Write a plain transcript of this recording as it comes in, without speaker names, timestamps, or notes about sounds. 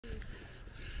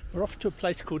We're off to a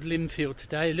place called Lindfield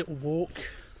today, a little walk to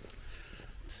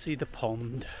see the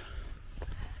pond.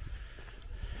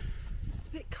 Just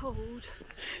a bit cold.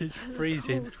 It's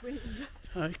freezing. Cold wind.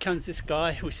 Oh, here comes this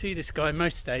guy. We see this guy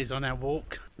most days on our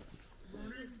walk.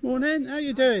 Morning, how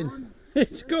you doing?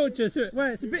 It's gorgeous.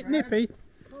 Well, it's a bit nippy.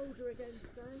 Colder again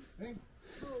today.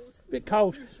 Cold. Bit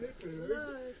cold. No,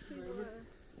 it's been worse.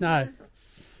 No.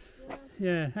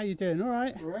 Yeah, how you doing? All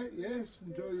right? All right, yes.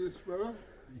 Enjoy this weather.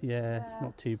 Yeah, it's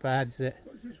not too bad, is it?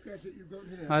 What's this gadget you've got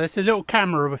here? Oh, there's a little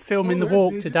camera. We're filming the that's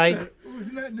walk neat, today. isn't it? Oh,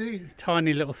 isn't that neat?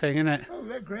 Tiny little thing, isn't it? Oh,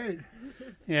 that's great.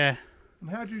 Yeah. And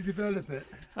how do you develop it?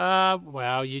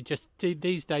 Well, you just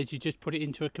these days you just put it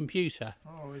into a computer.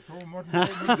 Oh, it's all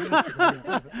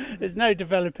modern. There's no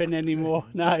developing anymore.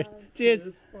 No. Cheers.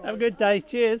 Have a good day.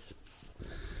 Cheers.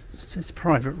 It's a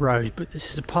private road, but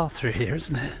this is a path through here,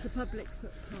 isn't it? It's a public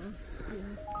footpath, yeah.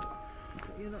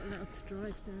 But you're not allowed to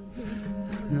drive down here.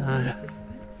 No.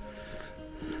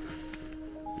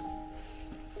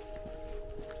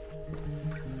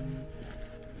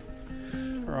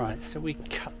 Right, so we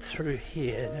cut through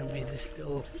here, don't we? This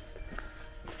little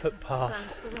footpath. Down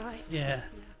to the right. Yeah.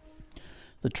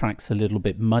 The track's a little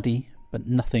bit muddy, but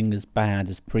nothing as bad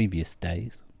as previous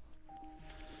days.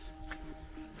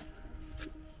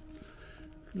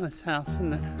 Nice house,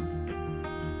 isn't it?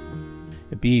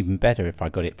 It'd be even better if I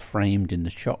got it framed in the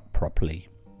shop properly.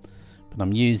 But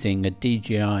I'm using a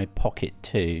DJI Pocket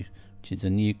 2, which is a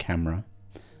new camera.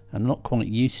 I'm not quite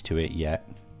used to it yet.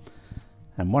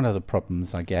 And one of the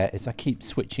problems I get is I keep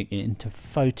switching it into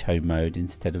photo mode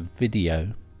instead of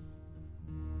video.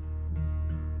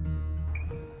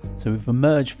 So we've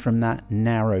emerged from that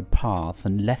narrow path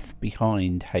and left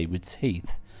behind Haywards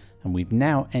Heath, and we've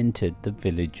now entered the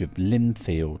village of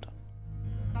Lindfield.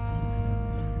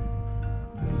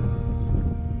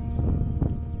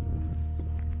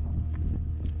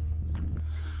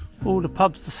 All the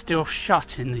pubs are still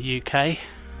shut in the UK.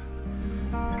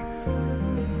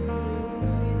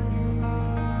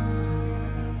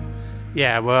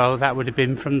 Yeah, well, that would have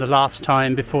been from the last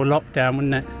time before lockdown,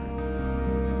 wouldn't it?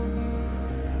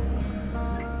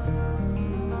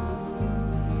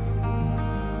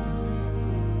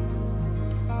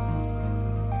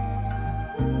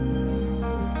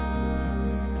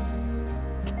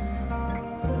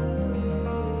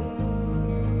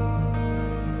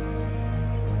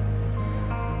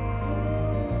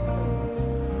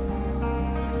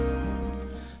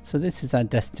 So this is our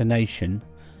destination.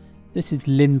 This is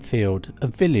Lindfield, a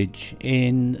village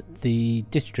in the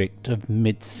district of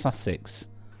Mid Sussex.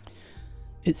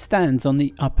 It stands on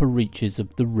the upper reaches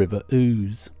of the River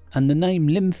Ouse, and the name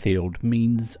Lindfield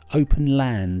means open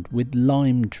land with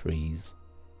lime trees.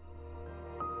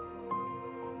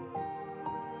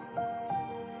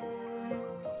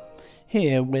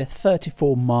 Here we're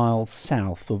 34 miles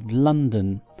south of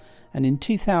London, and in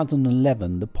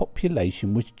 2011 the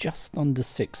population was just under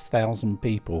 6,000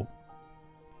 people.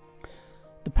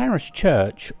 The parish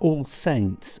church, All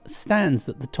Saints, stands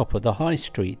at the top of the high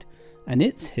street, and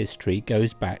its history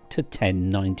goes back to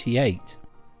 1098.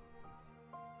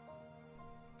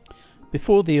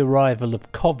 Before the arrival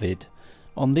of COVID,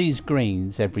 on these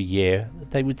greens every year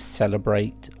they would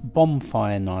celebrate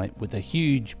bonfire night with a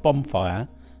huge bonfire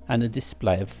and a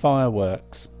display of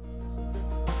fireworks.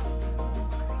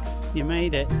 You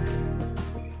made it.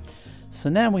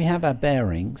 So now we have our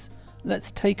bearings.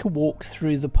 Let's take a walk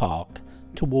through the park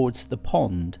towards the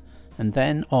pond and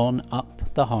then on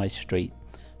up the high street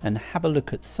and have a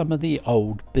look at some of the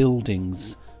old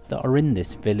buildings that are in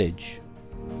this village.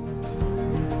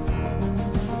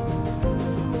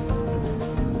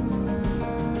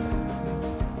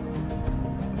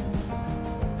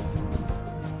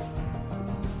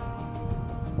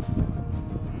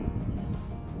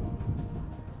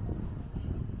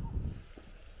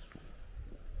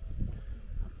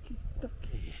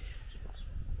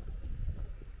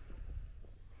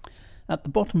 At the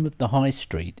bottom of the high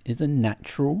street is a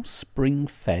natural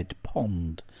spring-fed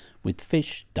pond with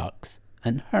fish, ducks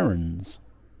and herons.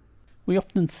 We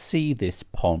often see this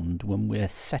pond when we're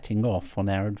setting off on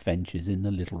our adventures in the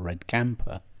little red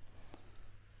camper.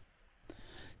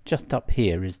 Just up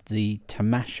here is the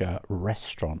Tamasha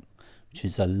restaurant, which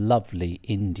is a lovely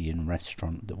Indian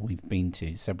restaurant that we've been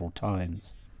to several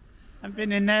times. I've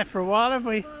been in there for a while, have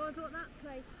we? Well, I wonder what that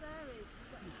place there is.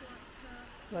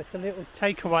 That's Like a little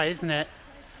takeaway, isn't it?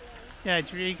 Yeah,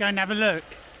 do you go and have a look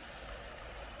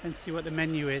and see what the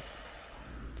menu is?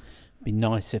 Be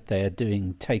nice if they are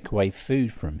doing takeaway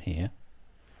food from here.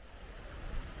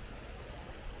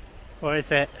 What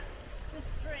is it? It's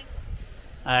just drinks.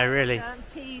 Oh, really?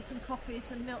 Teas and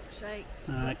coffees and milkshakes.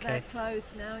 Oh, But okay. they're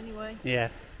closed now anyway. Yeah.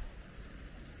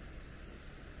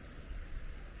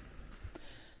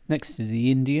 Next to the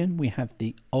Indian we have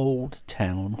the Old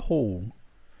Town Hall.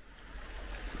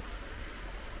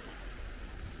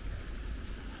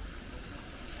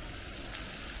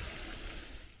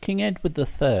 King Edward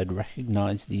III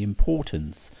recognised the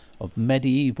importance of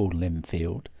medieval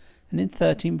Lindfield and in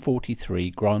 1343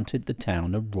 granted the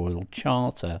town a royal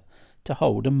charter to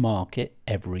hold a market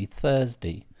every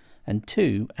Thursday and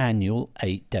 2 annual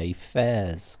 8-day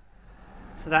fairs.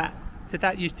 So did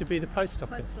that used to be the post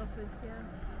office? Post office, yeah.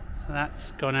 So that's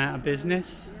gone out of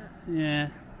business? Yeah.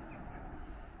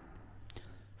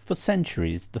 For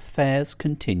centuries the fairs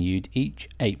continued each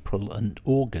April and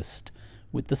August,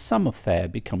 with the summer fair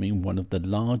becoming one of the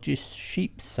largest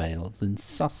sheep sales in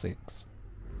Sussex.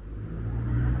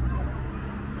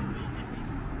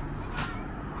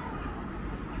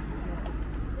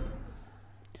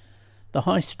 The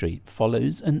High Street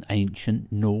follows an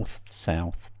ancient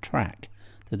north-south track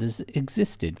that has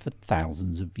existed for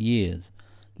thousands of years,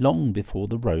 long before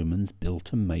the Romans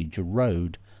built a major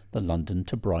road, the London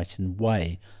to Brighton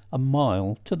Way, a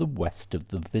mile to the west of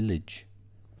the village.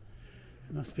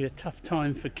 It must be a tough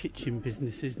time for kitchen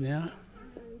businesses now.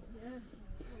 Yeah.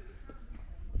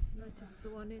 Noticed the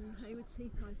one in Hayward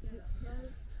Heath High Street's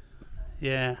closed.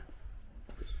 Yeah.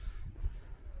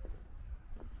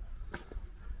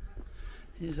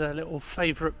 Here's a little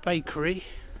favourite bakery.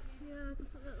 Yeah, it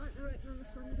doesn't look like they're open on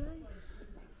a Sunday.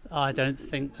 I don't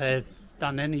think they've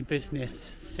done any business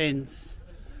since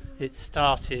it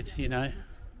started, you know.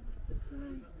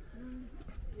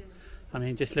 I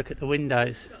mean, just look at the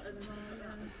windows.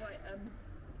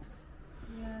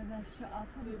 Yeah, they're shut up,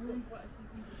 haven't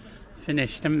they?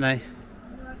 Finished, haven't they?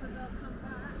 Whether they'll come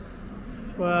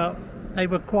back. Well, they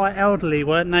were quite elderly,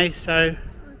 weren't they? So I don't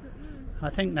know.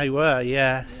 I think they were,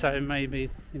 yeah. So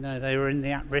maybe, you know, they were in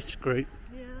the at-risk group.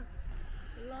 Yeah.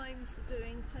 The Limes are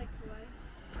doing takeaway.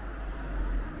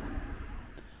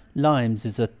 Limes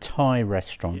is a Thai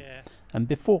restaurant, Yeah. and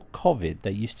before COVID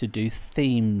they used to do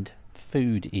themed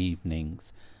food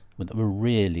evenings that were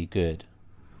really good.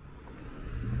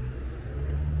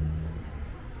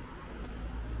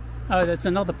 Oh, there's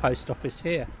another post office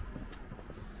here.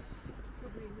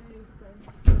 Probably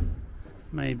moved then.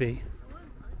 Maybe.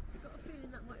 I've got a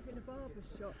feeling that might have been a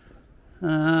barber's shop.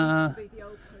 Uh, Used to be the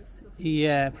old post office.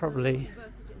 yeah, probably.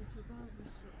 Converted it into a barber's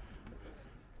shop.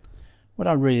 What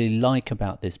I really like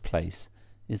about this place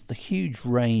is the huge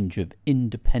range of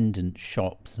independent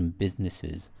shops and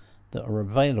businesses that are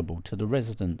available to the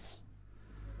residents.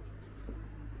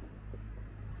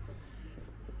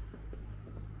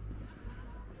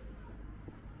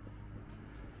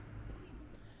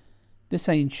 This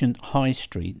ancient high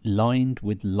street, lined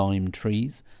with lime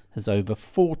trees, has over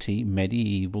 40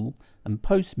 medieval and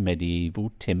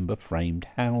post-medieval timber-framed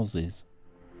houses.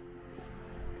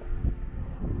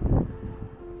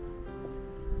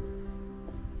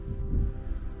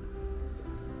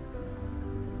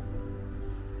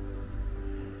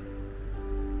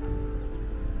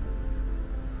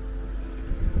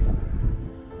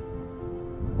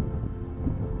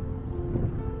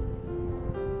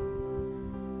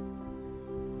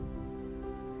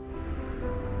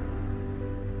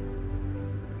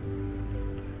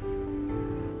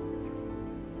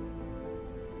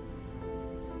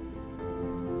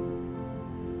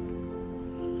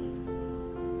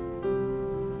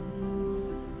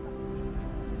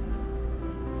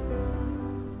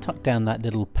 Tucked down that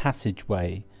little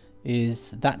passageway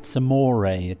is That's Amore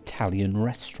Italian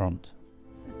restaurant.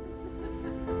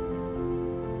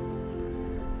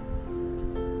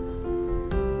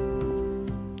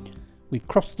 We've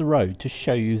crossed the road to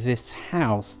show you this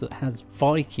house that has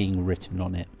Viking written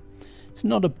on it. It's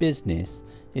not a business,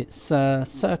 it's a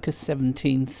circa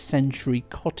 17th century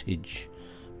cottage,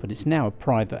 but it's now a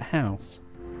private house.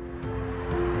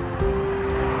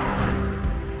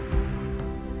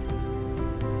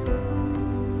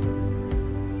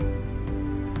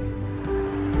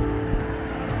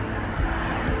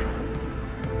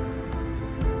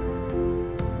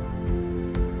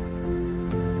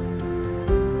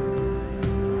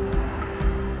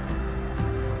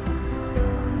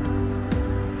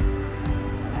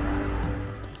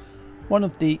 One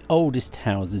of the oldest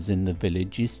houses in the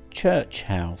village is Church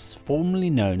House, formerly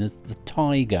known as the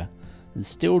Tiger, and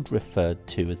still referred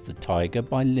to as the Tiger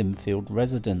by Lindfield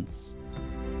residents.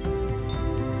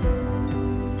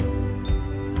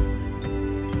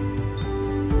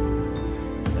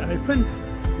 Is it open?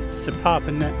 It's superb,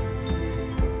 isn't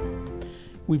it?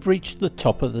 We've reached the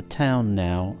top of the town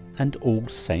now, and All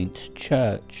Saints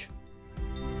Church.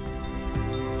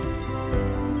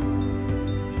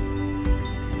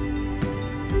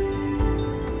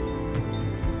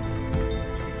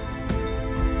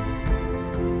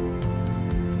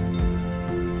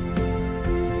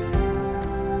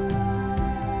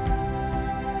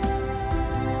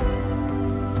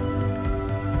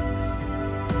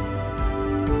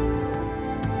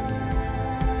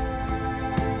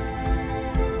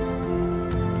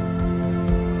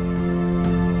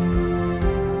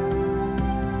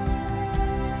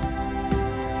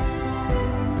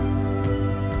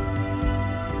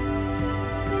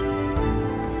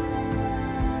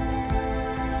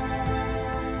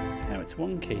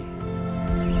 wonky.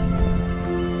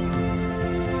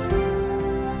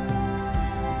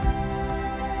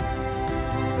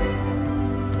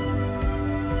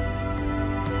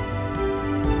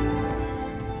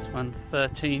 This one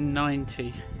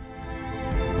 $13.90.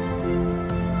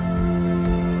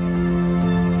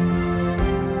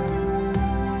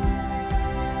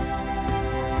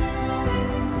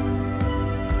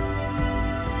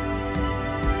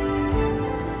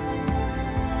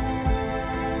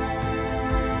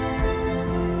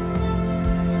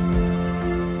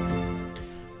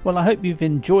 Well, I hope you've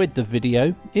enjoyed the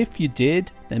video. If you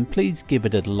did, then please give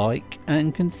it a like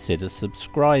and consider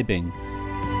subscribing.